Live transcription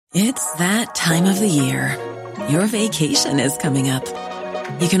It's that time of the year. Your vacation is coming up.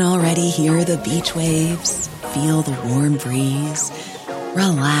 You can already hear the beach waves, feel the warm breeze,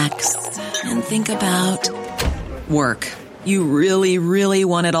 relax, and think about work. You really, really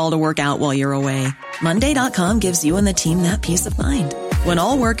want it all to work out while you're away. Monday.com gives you and the team that peace of mind. When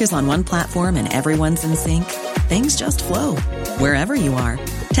all work is on one platform and everyone's in sync, things just flow. Wherever you are,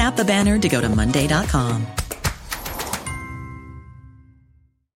 tap the banner to go to Monday.com.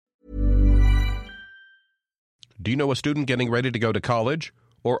 Do you know a student getting ready to go to college?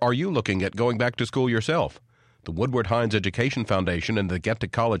 Or are you looking at going back to school yourself? The Woodward Hines Education Foundation and the Get to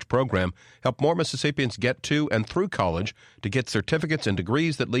College program help more Mississippians get to and through college to get certificates and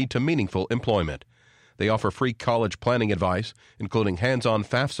degrees that lead to meaningful employment. They offer free college planning advice, including hands-on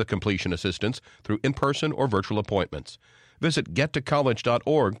FAFSA completion assistance through in-person or virtual appointments. Visit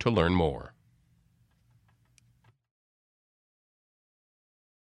gettocollege.org to learn more.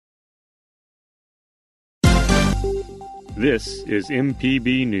 This is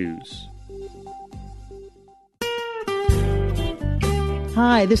MPB News.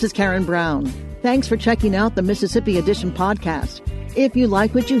 Hi, this is Karen Brown. Thanks for checking out the Mississippi Edition podcast. If you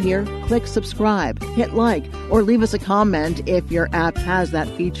like what you hear, click subscribe, hit like, or leave us a comment if your app has that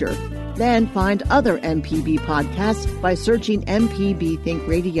feature. Then find other MPB podcasts by searching MPB Think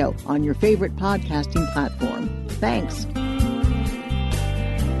Radio on your favorite podcasting platform. Thanks.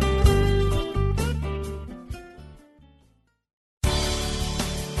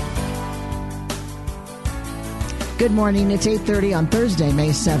 Good morning. It's 8:30 on Thursday, May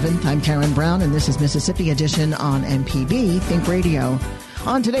 7th. I'm Karen Brown, and this is Mississippi Edition on MPB Think Radio.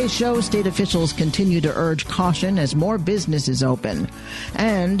 On today's show, state officials continue to urge caution as more businesses open.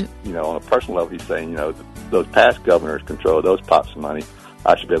 And, on a personal level, he's saying, those past governors control those pots of money.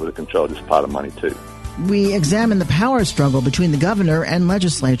 I should be able to control this pot of money, too. We examine the power struggle between the governor and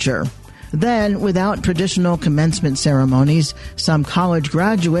legislature. Then, without traditional commencement ceremonies, some college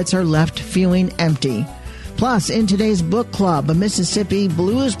graduates are left feeling empty. Plus, in today's book club, a Mississippi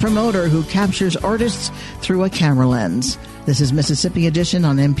blues promoter who captures artists through a camera lens. This is Mississippi Edition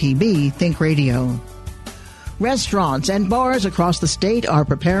on MPB Think Radio. Restaurants and bars across the state are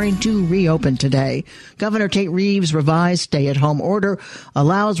preparing to reopen today. Governor Tate Reeves' revised stay-at-home order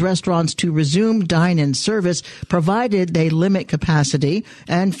allows restaurants to resume dine-in service provided they limit capacity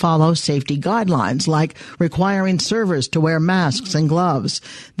and follow safety guidelines like requiring servers to wear masks and gloves.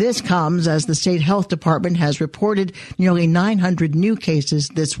 This comes as the state health department has reported nearly 900 new cases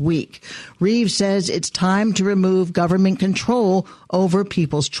this week. Reeves says it's time to remove government control over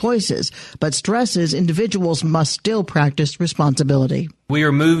people's choices, but stresses individuals must still practice responsibility. We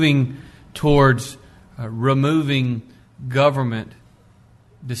are moving towards removing government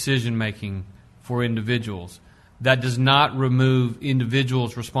decision-making for individuals. That does not remove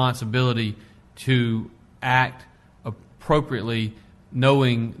individuals' responsibility to act appropriately,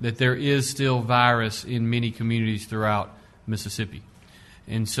 knowing that there is still virus in many communities throughout Mississippi.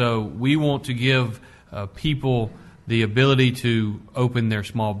 And so we want to give people the ability to open their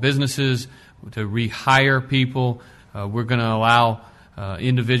small businesses, to rehire people. We're going to allow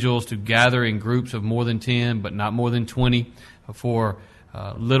individuals to gather in groups of more than 10, but not more than 20, for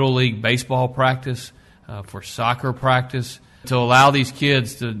Little League baseball practice, for soccer practice, to allow these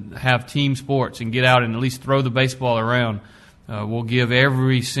kids to have team sports and get out and at least throw the baseball around. Will give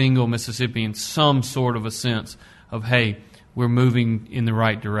every single Mississippian some sort of a sense of, hey, we're moving in the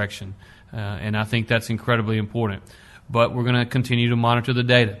right direction. And I think that's incredibly important. But we're going to continue to monitor the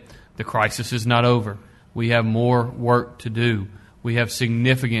data. The crisis is not over. We have more work to do. We have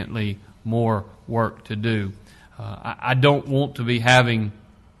significantly more work to do. I don't want to be having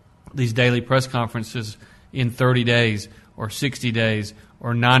these daily press conferences in 30 days or 60 days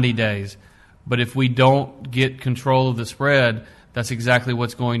or 90 days. But if we don't get control of the spread, that's exactly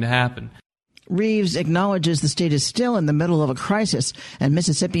what's going to happen. Reeves acknowledges the state is still in the middle of a crisis and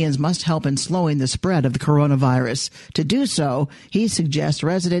Mississippians must help in slowing the spread of the coronavirus. To do so, he suggests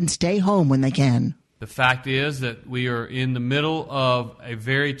residents stay home when they can. The fact is that we are in the middle of a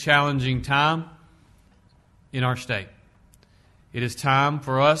very challenging time in our state. It is time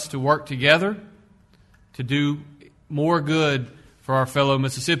for us to work together to do more good for our fellow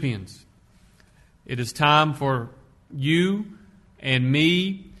Mississippians. It is time for you and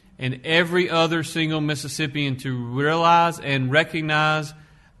me and every other single Mississippian to realize and recognize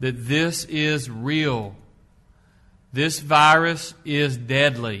that this is real. This virus is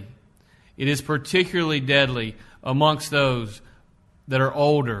deadly. It is particularly deadly amongst those that are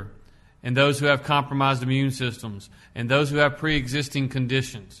older and those who have compromised immune systems and those who have pre-existing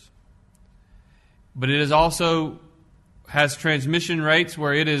conditions. But it is also has transmission rates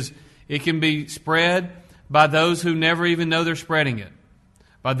where it can be spread by those who never even know they're spreading it,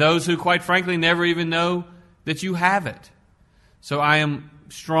 by those who, quite frankly, never even know that you have it. So I am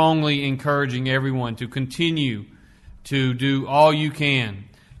strongly encouraging everyone to continue to do all you can,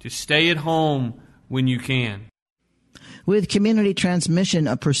 to stay at home when you can. With community transmission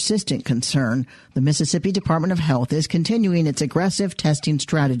a persistent concern, the Mississippi Department of Health is continuing its aggressive testing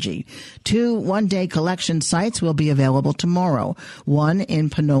strategy. 2 one-day collection sites will be available tomorrow, one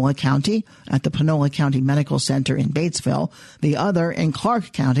in Panola County at the Panola County Medical Center in Batesville, the other in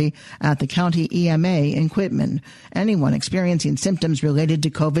Clark County at the County EMA in Quitman. Anyone experiencing symptoms related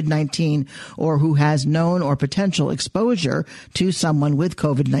to COVID-19 or who has known or potential exposure to someone with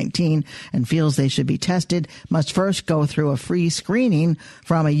COVID-19 and feels they should be tested must first go through a free screening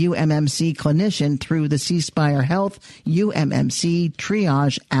from a UMMC clinician through the C Spire Health UMMC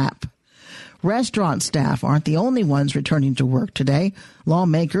Triage app. Restaurant staff aren't the only ones returning to work today.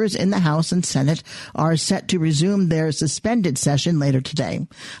 Lawmakers in the House and Senate are set to resume their suspended session later today.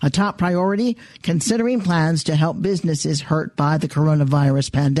 A top priority, considering plans to help businesses hurt by the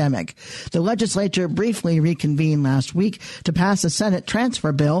coronavirus pandemic. The legislature briefly reconvened last week to pass a Senate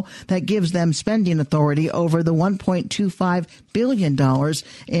transfer bill that gives them spending authority over the $1.25 billion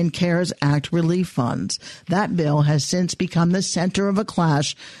in CARES Act relief funds. That bill has since become the center of a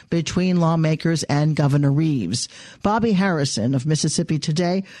clash between lawmakers and Governor Reeves. Bobby Harrison of Mississippi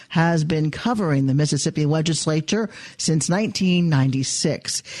Today has been covering the Mississippi legislature since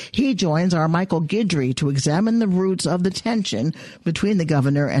 1996. He joins our Michael Guidry to examine the roots of the tension between the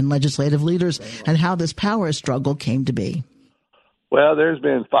governor and legislative leaders and how this power struggle came to be. Well, there's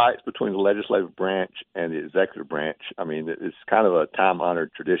been fights between the legislative branch and the executive branch. I mean, it's kind of a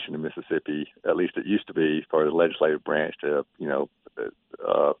time-honored tradition in Mississippi, at least it used to be, for the legislative branch to,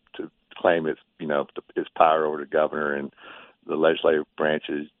 to claim its power over the governor, and the legislative branch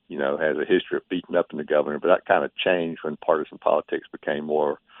is, has a history of beating up on the governor. But that kind of changed when partisan politics became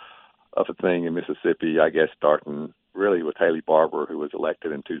more of a thing in Mississippi, I guess, starting really with Haley Barbour, who was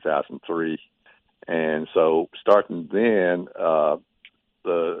elected in 2003. And so starting then,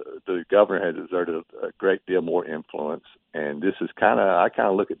 the governor has exerted a great deal more influence. And this is I kind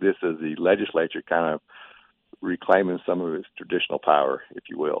of look at this as the legislature kind of reclaiming some of its traditional power, if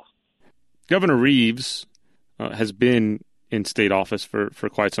you will. Governor Reeves has been in state office for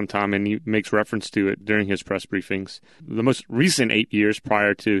quite some time, and he makes reference to it during his press briefings. The most recent 8 years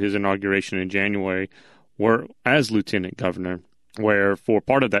prior to his inauguration in January were as lieutenant governor, where for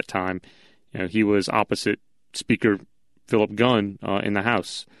part of that time, he was opposite Speaker Philip Gunn in the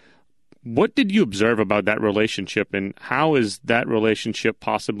House. What did you observe about that relationship, and how is that relationship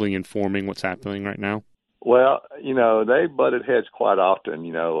possibly informing what's happening right now? Well, they butted heads quite often.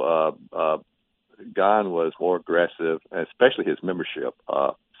 Gunn was more aggressive, especially his membership.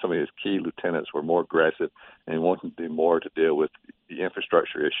 Some of his key lieutenants were more aggressive and wanted to do more to deal with the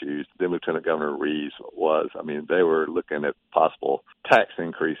infrastructure issues than Lieutenant Governor Reeves was. I mean, they were looking at possible tax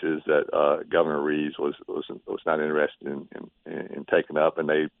increases that Governor Reeves was not interested in taking up, and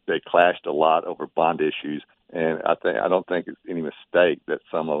they clashed a lot over bond issues. And I don't think it's any mistake that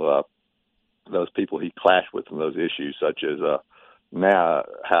some of those people he clashed with on those issues, such as now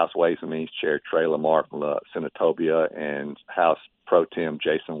House Ways and Means Chair Trey Lamar from Senatobia and House Pro Tem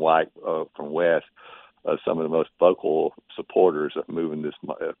Jason White from West, some of the most vocal supporters of moving this,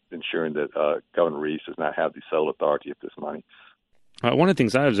 ensuring that Governor Reeves does not have the sole authority of this money. One of the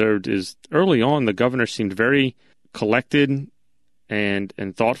things I observed is early on the governor seemed very collected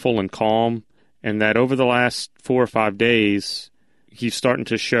and thoughtful and calm, and that over the last 4 or 5 days he's starting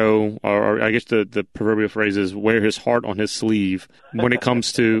to show, or I guess the proverbial phrase is, wear his heart on his sleeve when it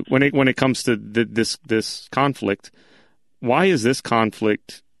comes to this conflict. Why is this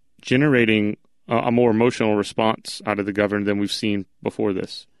conflict generating a more emotional response out of the governor than we've seen before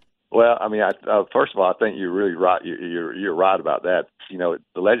this? Well, I mean, first of all, I think you're really right. You're right about that. The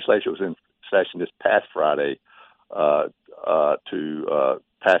legislature was in session this past Friday to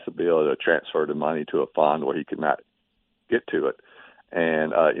pass a bill to transfer the money to a fund where he could not get to it.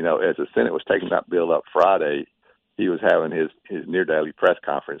 And, as the Senate was taking that bill up Friday, he was having his near daily press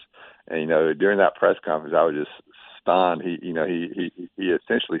conference. And, during that press conference, I was just stunned. He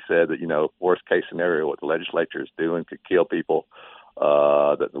essentially said that, worst case scenario, what the legislature is doing could kill people,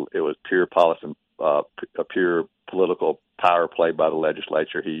 that it was pure policy, a pure political power play by the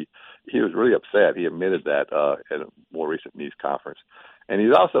legislature. He was really upset. He admitted that at a more recent news conference. And he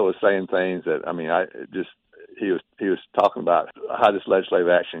also was saying things that, he was talking about how this legislative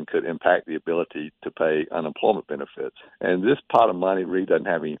action could impact the ability to pay unemployment benefits. And this pot of money really doesn't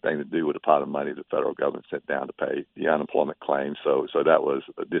have anything to do with the pot of money the federal government sent down to pay the unemployment claims. So that was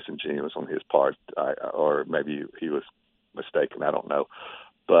disingenuous on his part, or maybe he was mistaken. I don't know.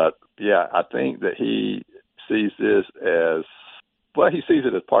 But yeah, I think that he sees this as, well, he sees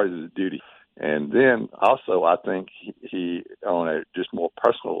it as part of his duty. And then also, I think he on a just more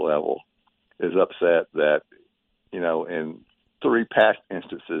personal level, is upset that, in 3 past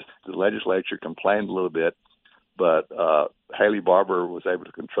instances, the legislature complained a little bit, but Haley Barbour was able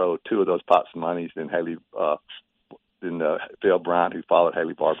to control 2 of those pots of money. Then Phil Bryant, who followed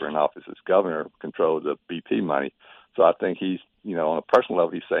Haley Barbour in office as governor, controlled the BP money. So I think he's, on a personal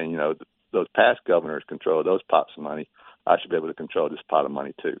level, he's saying, those past governors control those pots of money. I should be able to control this pot of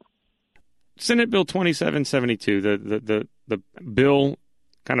money too. Senate Bill 2772, the bill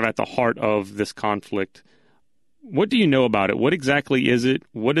kind of at the heart of this conflict. What do you know about it? What exactly is it?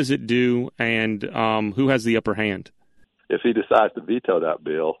 What does it do? And who has the upper hand? If he decides to veto that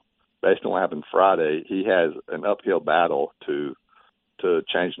bill, based on what happened Friday, he has an uphill battle to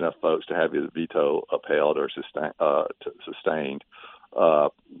change enough votes to have his veto upheld or sustained.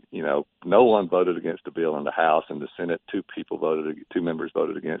 No one voted against the bill in the House. In the Senate, 2 members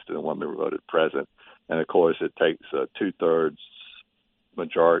voted against it, and 1 member voted present. And of course, it takes a 2/3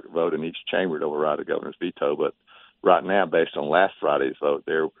 majority vote in each chamber to override the governor's veto. But right now, based on last Friday's vote,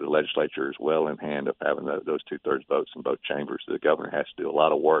 the legislature is well in hand of having those 2/3 votes in both chambers. The governor has to do a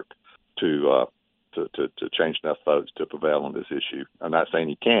lot of work to change enough votes to prevail on this issue. I'm not saying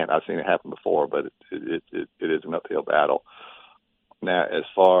he can't. I've seen it happen before, but it is an uphill battle. Now, as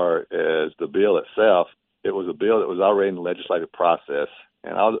far as the bill itself, it was a bill that was already in the legislative process,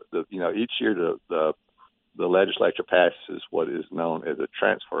 and each year the legislature passes what is known as a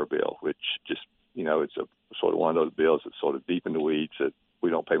transfer bill, which just it's a sort of one of those bills that's sort of deep in the weeds that we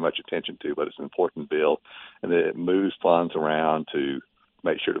don't pay much attention to, but it's an important bill, and it moves funds around to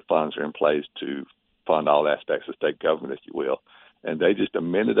make sure the funds are in place to fund all aspects of state government, if you will. And they just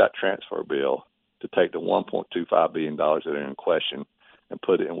amended that transfer bill to take the $1.25 billion that are in question and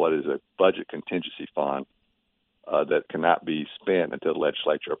put it in what is a budget contingency fund that cannot be spent until the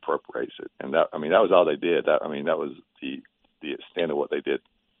legislature appropriates it. And that was all they did. That was the extent of what they did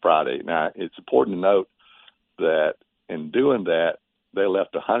Friday. Now, it's important to note that in doing that, they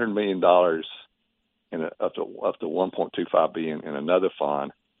left $100 million up to $1.25 billion in another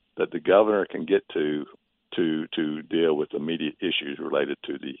fund that the governor can get to deal with immediate issues related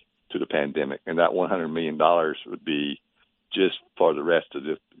to the pandemic. And that $100 million would be just for the rest of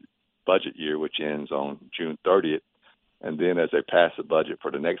the budget year, which ends on June 30th. And then as they pass the budget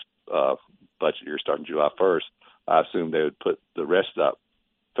for the next budget year starting July 1st, I assume they would put the rest of that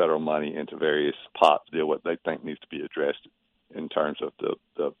federal money into various pots to deal with what they think needs to be addressed in terms of the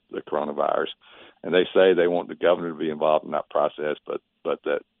coronavirus. And they say they want the governor to be involved in that process, but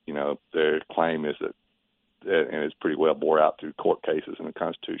that, their claim is that, and it's pretty well bore out through court cases in the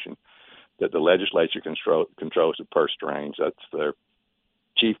Constitution, that the legislature controls the purse strings. That's their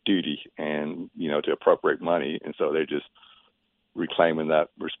chief duty, and, to appropriate money. And so they're just reclaiming that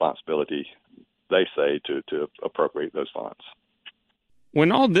responsibility, they say, to appropriate those funds.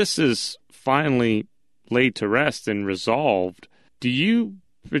 When all this is finally laid to rest and resolved, do you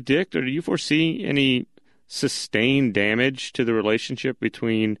predict or do you foresee any sustained damage to the relationship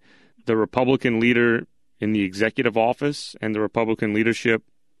between the Republican leader in the executive office and the Republican leadership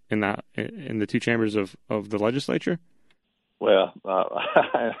in the 2 chambers of the legislature? Well,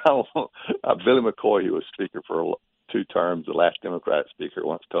 Billy McCoy, who was Speaker for 2 terms, the last Democrat Speaker,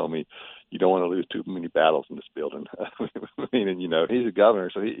 once told me, "You don't want to lose too many battles in this building." Meaning, he's a governor,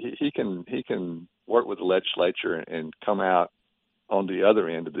 so he can work with the legislature and come out on the other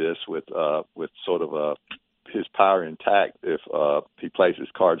end of this with sort of his power intact if he plays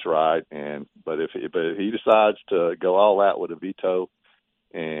his cards right. But if he decides to go all out with a veto,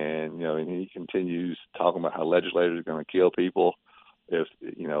 and he continues talking about how legislators are going to kill people, if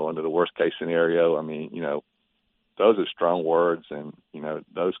under the worst case scenario, those are strong words, and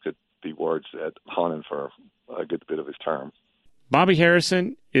those could be words that haunt him for a good bit of his term. Bobby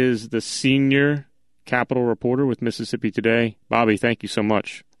Harrison is the senior Capitol reporter with Mississippi Today. Bobby, thank you so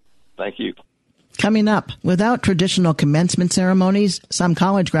much. Thank you. Coming up, without traditional commencement ceremonies, some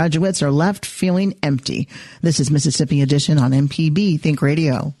college graduates are left feeling empty. This is Mississippi Edition on MPB Think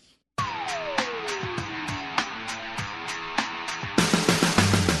Radio.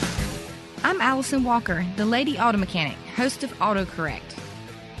 I'm Allison Walker, the Lady Auto Mechanic, host of AutoCorrect.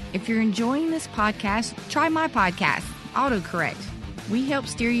 If you're enjoying this podcast, try my podcast, AutoCorrect. We help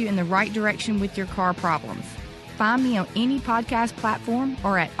steer you in the right direction with your car problems. find me on any podcast platform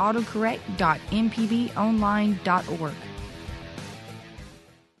or at autocorrect.mpbonline.org.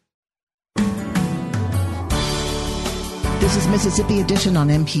 This is Mississippi Edition on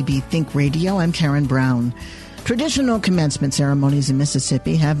MPB Think Radio. I'm Karen Brown. Traditional commencement ceremonies in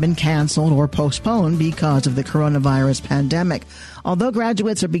Mississippi have been canceled or postponed because of the coronavirus pandemic. Although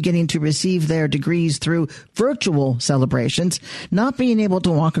graduates are beginning to receive their degrees through virtual celebrations, not being able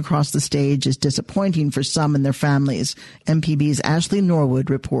to walk across the stage is disappointing for some and their families. MPB's Ashley Norwood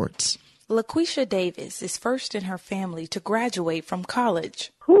reports. LaQuisha Davis is first in her family to graduate from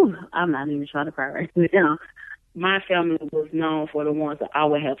college. I'm not even trying to cry right now. My family was known for the ones that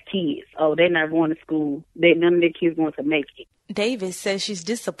always have kids. Oh, they're not going to school. None of their kids want to make it. Davis says she's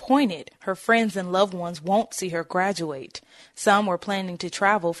disappointed her friends and loved ones won't see her graduate. Some were planning to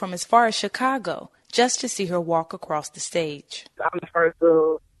travel from as far as Chicago just to see her walk across the stage. I'm the first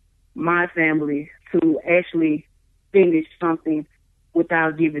of my family to actually finish something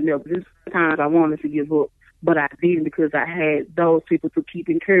without giving up. Sometimes I wanted to give up, but I didn't because I had those people to keep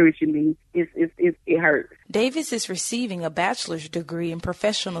encouraging me. It hurt. Davis is receiving a bachelor's degree in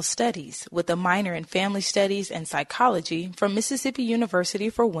professional studies with a minor in family studies and psychology from Mississippi University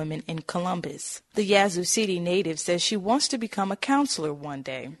for Women in Columbus. The Yazoo City native says she wants to become a counselor one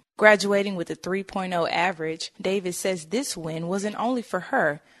day. Graduating with a 3.0 average, Davis says this win wasn't only for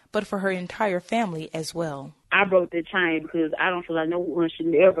her, but for her entire family as well. I broke the chain because I don't feel like no one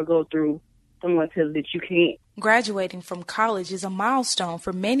should ever go through someone tells that you can't. Graduating from college is a milestone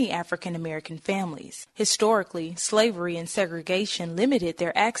for many African American families. Historically, slavery and segregation limited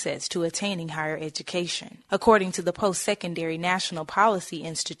their access to attaining higher education. According to the Post-Secondary National Policy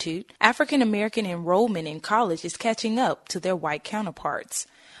Institute, African American enrollment in college is catching up to their white counterparts.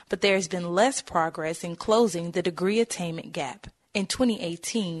 But there has been less progress in closing the degree attainment gap. In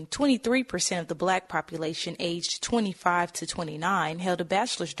 2018, 23% of the black population aged 25 to 29 held a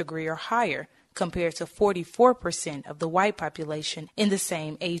bachelor's degree or higher, compared to 44% of the white population in the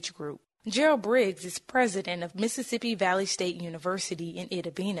same age group. Gerald Briggs is president of Mississippi Valley State University in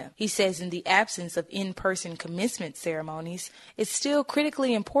Itta Bena. He says in the absence of in-person commencement ceremonies, it's still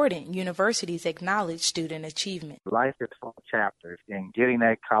critically important universities acknowledge student achievement. Life is full of chapters, and getting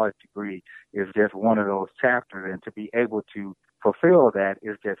that college degree is just one of those chapters, and to be able to fulfill that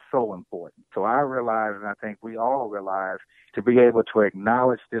is just so important. So I realize, and I think we all realize, to be able to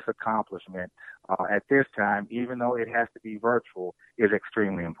acknowledge this accomplishment at this time, even though it has to be virtual, is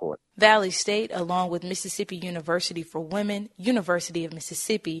extremely important. Valley State, along with Mississippi University for Women, University of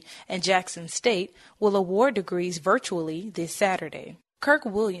Mississippi, and Jackson State, will award degrees virtually this Saturday. Kirk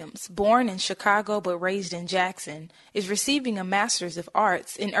Williams, born in Chicago but raised in Jackson, is receiving a Master's of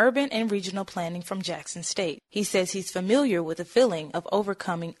Arts in Urban and Regional Planning from Jackson State. He says he's familiar with the feeling of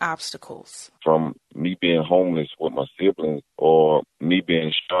overcoming obstacles. From me being homeless with my siblings or me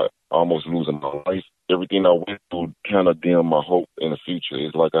being shot, almost losing my life, everything I went through kind of dimmed my hope in the future.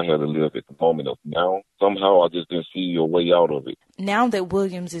 It's like I had to live at the moment of now. Somehow I just didn't see a way out of it. Now that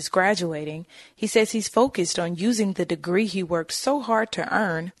Williams is graduating, he says he's focused on using the degree he worked so hard to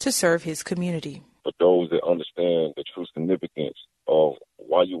earn to serve his community. For those that understand the true significance of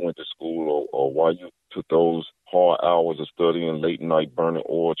why you went to school or why you took those hard hours of studying, late night burning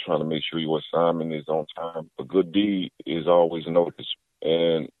oil, trying to make sure your assignment is on time, a good deed is always noticed.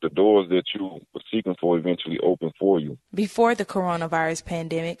 And the doors that you were seeking for eventually open for you. Before the coronavirus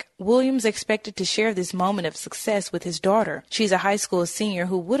pandemic, Williams expected to share this moment of success with his daughter. She's a high school senior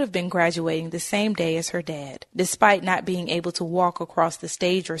who would have been graduating the same day as her dad. Despite not being able to walk across the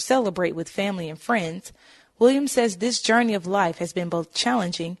stage or celebrate with family and friends, Williams says this journey of life has been both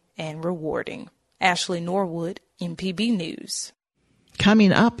challenging and rewarding. Ashley Norwood, MPB News.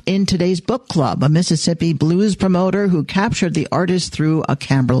 Coming up in today's book club, a Mississippi blues promoter who captured the artist through a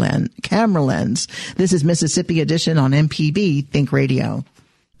camera lens. This is Mississippi Edition on MPB Think Radio.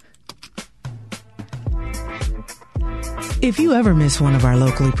 If you ever miss one of our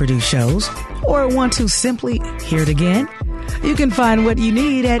locally produced shows or want to simply hear it again, you can find what you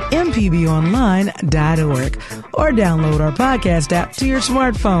need at mpbonline.org or download our podcast app to your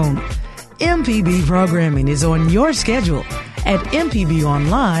smartphone. MPB programming is on your schedule at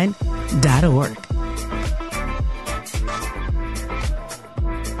mpbonline.org.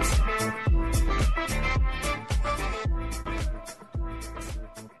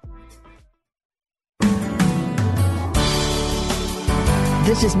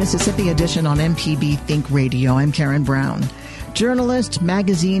 This is Mississippi Edition on MPB Think Radio. I'm Karen Brown. Journalist,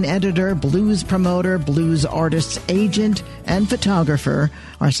 magazine editor, blues promoter, blues artist, agent, and photographer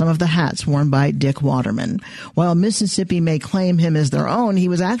are some of the hats worn by Dick Waterman. While Mississippi may claim him as their own, he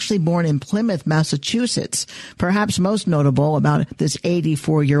was actually born in Plymouth, Massachusetts. Perhaps most notable about this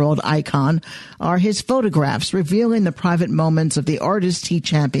 84-year-old icon are his photographs revealing the private moments of the artist he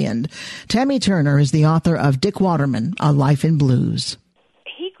championed. Tammy Turner is the author of Dick Waterman, A Life in Blues.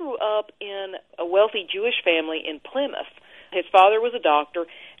 He grew up in a wealthy Jewish family in Plymouth. His father was a doctor,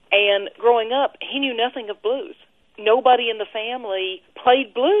 and growing up, he knew nothing of blues. Nobody in the family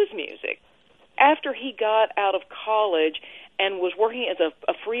played blues music. After he got out of college and was working as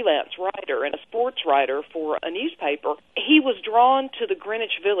a freelance writer and a sports writer for a newspaper, he was drawn to the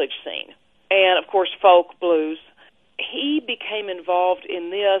Greenwich Village scene and, of course, folk blues. He became involved in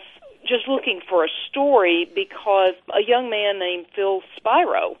this just looking for a story because a young man named Phil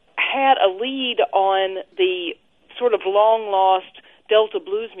Spiro had a lead on the sort of long-lost Delta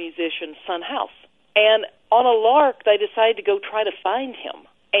blues musician Son House. And on a lark, they decided to go try to find him.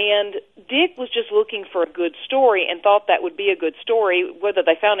 And Dick was just looking for a good story and thought that would be a good story, whether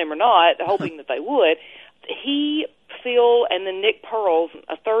they found him or not, hoping that they would. He, Phil, and then Nick Pearls,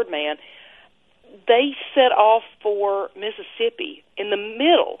 a third man, they set off for Mississippi in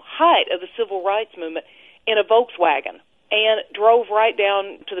the height of the Civil Rights Movement in a Volkswagen and drove right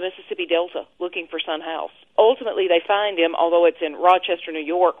down to the Mississippi Delta looking for Son House. Ultimately, they find him, although it's in Rochester, New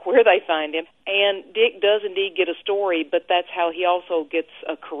York, where they find him, and Dick does indeed get a story, but that's how he also gets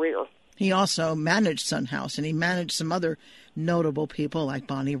a career. He also managed Son House, and he managed some other notable people like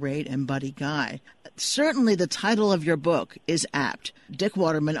Bonnie Raitt and Buddy Guy. Certainly the title of your book is apt, Dick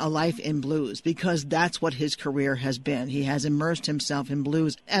Waterman, A Life in Blues, because that's what his career has been. He has immersed himself in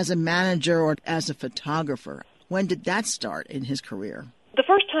blues as a manager or as a photographer. When did that start in his career? The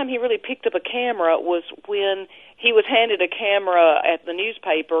first time he really picked up a camera was when he was handed a camera at the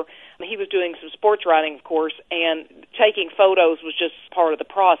newspaper. He was doing some sports writing, of course, and taking photos was just part of the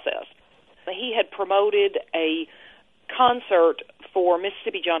process. He had promoted a concert for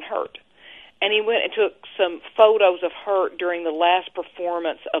Mississippi John Hurt, and he went and took some photos of Hurt during the last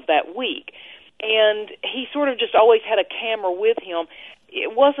performance of that week. And he sort of just always had a camera with him.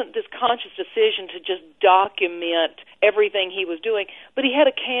 It wasn't this conscious decision to just document everything he was doing, but he had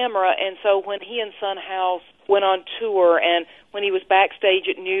a camera, and so when he and Son House went on tour and when he was backstage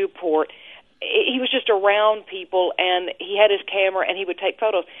at Newport, he was just around people, and he had his camera, and he would take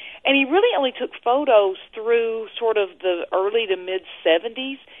photos. And he really only took photos through sort of the early to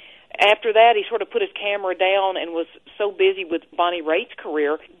mid-'70s. After that, he sort of put his camera down and was so busy with Bonnie Raitt's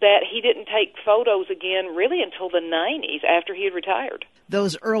career that he didn't take photos again really until the 90s after he had retired.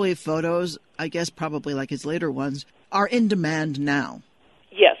 Those early photos, I guess probably like his later ones, are in demand now.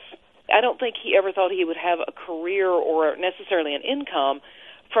 Yes. I don't think he ever thought he would have a career or necessarily an income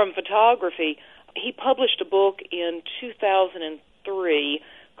from photography. He published a book in 2003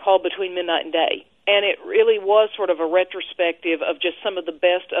 called Between Midnight and Day. And it really was sort of a retrospective of just some of the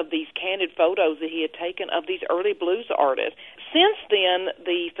best of these candid photos that he had taken of these early blues artists. Since then,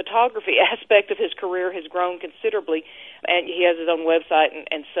 the photography aspect of his career has grown considerably, and he has his own website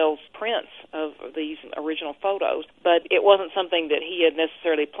and sells prints of these original photos. But it wasn't something that he had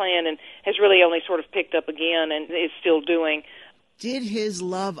necessarily planned and has really only sort of picked up again and is still doing. Did his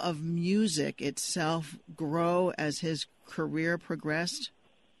love of music itself grow as his career progressed?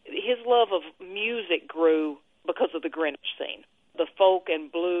 His love of music grew because of the Greenwich scene. The folk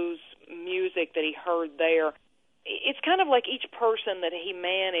and blues music that he heard there. It's kind of like each person that he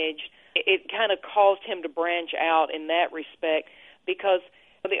managed, it kind of caused him to branch out in that respect because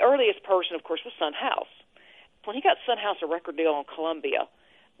the earliest person, of course, was Son House. When he got Son House a record deal on Columbia,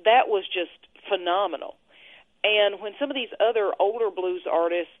 that was just phenomenal. And when some of these other older blues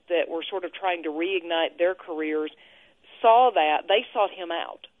artists that were sort of trying to reignite their careers saw that, they sought him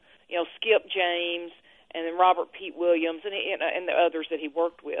out. You know, Skip James and then Robert Pete Williams and the others that he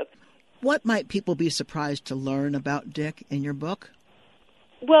worked with. What might people be surprised to learn about Dick in your book?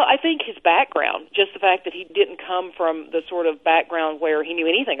 Well, I think his background, just the fact that he didn't come from the sort of background where he knew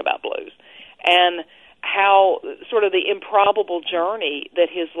anything about blues, and how sort of the improbable journey that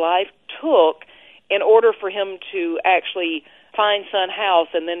his life took in order for him to actually find Son House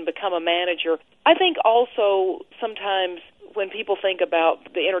and then become a manager. I think also sometimes when people think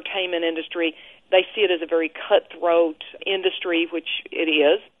about the entertainment industry, they see it as a very cutthroat industry, which it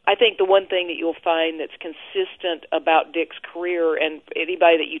is. I think the one thing that you'll find that's consistent about Dick's career and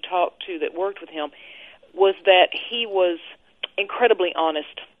anybody that you talk to that worked with him was that he was incredibly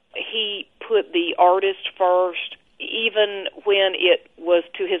honest. He put the artist first, even when it was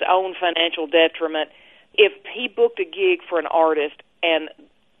to his own financial detriment. If he booked a gig for an artist and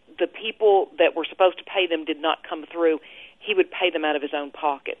the people that were supposed to pay them did not come through, he would pay them out of his own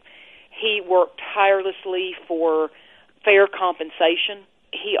pocket. He worked tirelessly for fair compensation.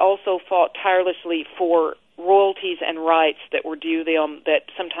 He also fought tirelessly for royalties and rights that were due them that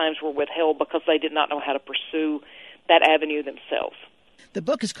sometimes were withheld because they did not know how to pursue that avenue themselves. The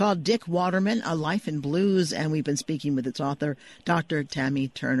book is called Dick Waterman, A Life in Blues, and we've been speaking with its author, Dr. Tammy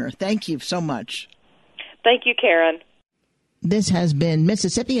Turner. Thank you so much. Thank you, Karen. This has been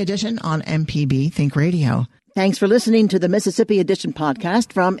Mississippi Edition on MPB Think Radio. Thanks for listening to the Mississippi Edition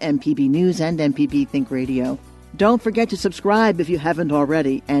podcast from MPB News and MPB Think Radio. Don't forget to subscribe if you haven't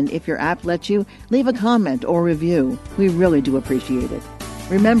already, and if your app lets you, leave a comment or review. We really do appreciate it.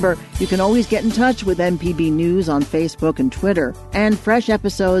 Remember, you can always get in touch with MPB News on Facebook and Twitter, and fresh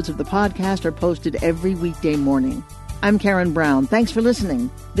episodes of the podcast are posted every weekday morning. I'm Karen Brown. Thanks for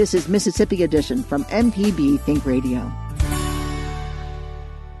listening. This is Mississippi Edition from MPB Think Radio.